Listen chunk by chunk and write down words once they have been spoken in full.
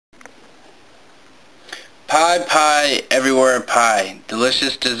Pie, pie, everywhere pie.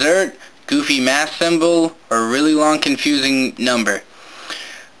 Delicious dessert, goofy math symbol, or really long confusing number.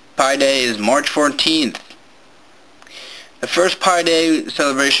 Pi Day is March 14th. The first Pi Day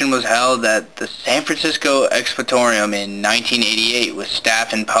celebration was held at the San Francisco Expositorium in 1988, with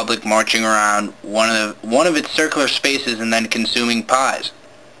staff and public marching around one of its circular spaces and then consuming pies.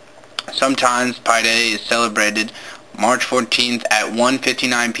 Sometimes Pi Day is celebrated March 14th at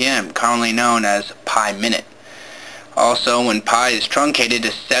 1:59 p.m., commonly known as Pi Minute. Also, when pi is truncated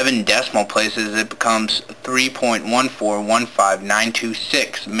to 7 decimal places, it becomes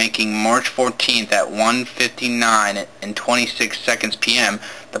 3.1415926, making March 14th at 1:59 and 26 seconds p.m.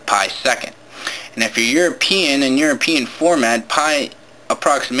 the pi second. And if you're European, in European format, Pi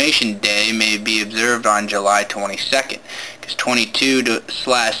Approximation Day may be observed on July 22nd, because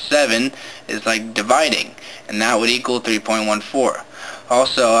 22/7 is like dividing, and that would equal 3.14.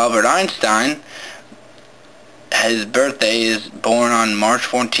 Also, Albert Einstein, his birthday is born on March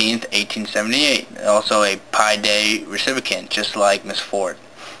 14th, 1878. Also a Pi Day recipient, just like Miss Ford.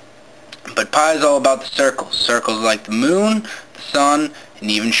 But pi is all about the circles. Circles like the moon, the sun, and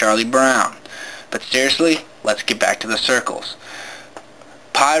even Charlie Brown. But seriously, let's get back to the circles.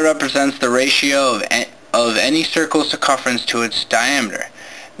 Pi represents the ratio of any circle's circumference to its diameter,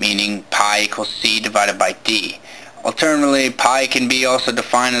 meaning pi equals c divided by d. Alternatively, pi can be also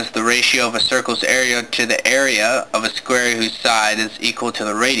defined as the ratio of a circle's area to the area of a square whose side is equal to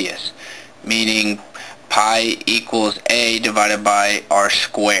the radius, meaning pi equals a divided by r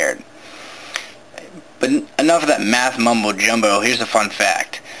squared. But enough of that math mumbo jumbo. Here's a fun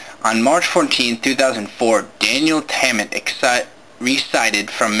fact. On March 14, 2004, Daniel Tammet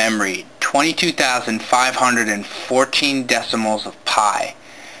recited from memory 22,514 decimals of pi.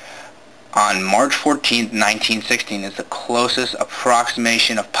 On March 14, 1916 is the closest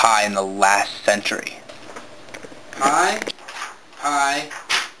approximation of pi in the last century. Pi, pi,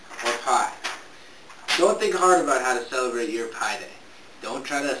 or pi. Don't think hard about how to celebrate your Pi Day. Don't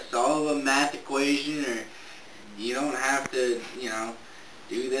try to solve a math equation, or you don't have to,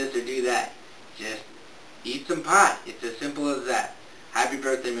 do this or do that. Just eat some pie. It's as simple as that. Happy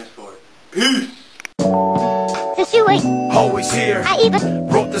birthday, Miss Ford. Peace! Since you ain't always here, I even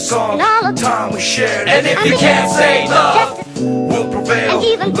wrote the song, and all of time we shared. And if you can't say love will prevail, and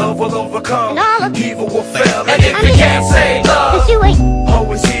even love will overcome, and all of evil will fail. And if you can't say love since you ain't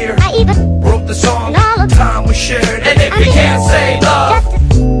always here, I even wrote the song, and all of time we shared. And if you can't